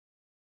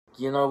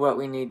You know what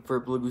we need for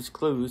Blue's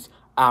Clues?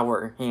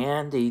 Our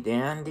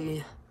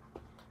handy-dandy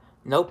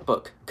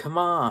notebook. Come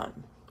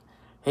on.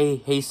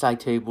 Hey, side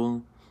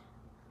table.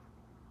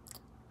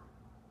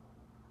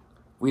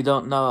 We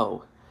don't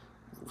know.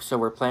 So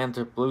we're planning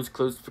to Blue's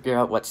Clues to figure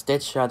out what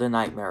Stitch had a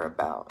nightmare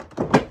about.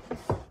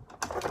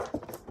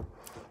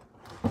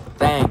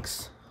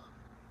 Thanks.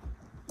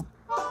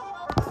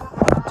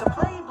 To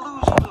play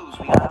Blue's Clues,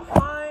 we gotta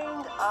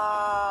find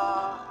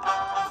paw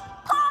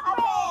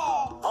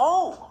print!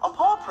 Oh, a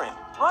paw print,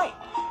 right.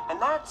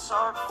 And that's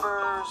our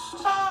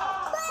first...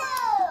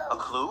 Clue! A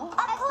clue?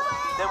 A clue!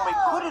 Then we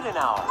put it in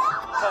our...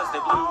 Cause they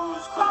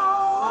Blue's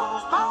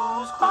Clues,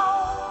 Blue's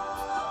Clues.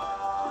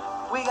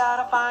 We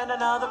gotta find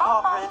another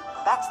paw print.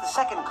 That's the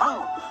second clue.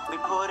 We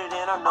put it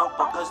in our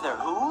notebook cause they're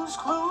whose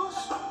clues?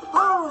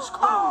 Blue's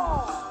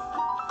Clues.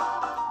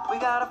 We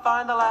gotta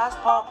find the last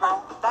paw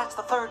print. That's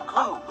the third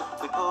clue.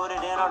 We put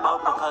it in our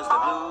notebook cause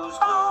they're Blue's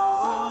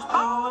Clues,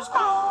 Blue's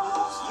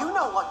Clues. You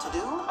know what to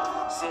do.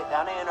 Sit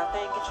down in our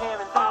thinking chair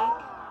and think.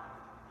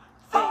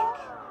 Think.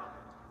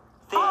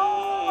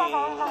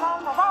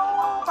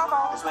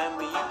 Cause when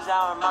we use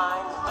our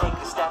minds, take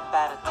a step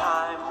at a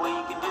time, we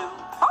can do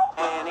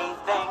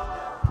anything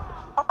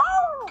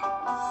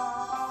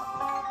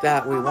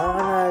That we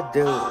wanna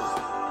do.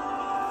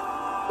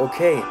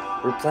 Okay,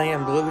 we're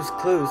playing Blue's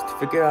Clues to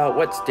figure out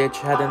what Stitch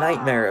had a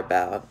nightmare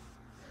about.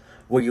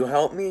 Will you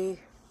help me?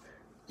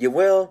 You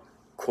will?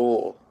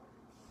 Cool.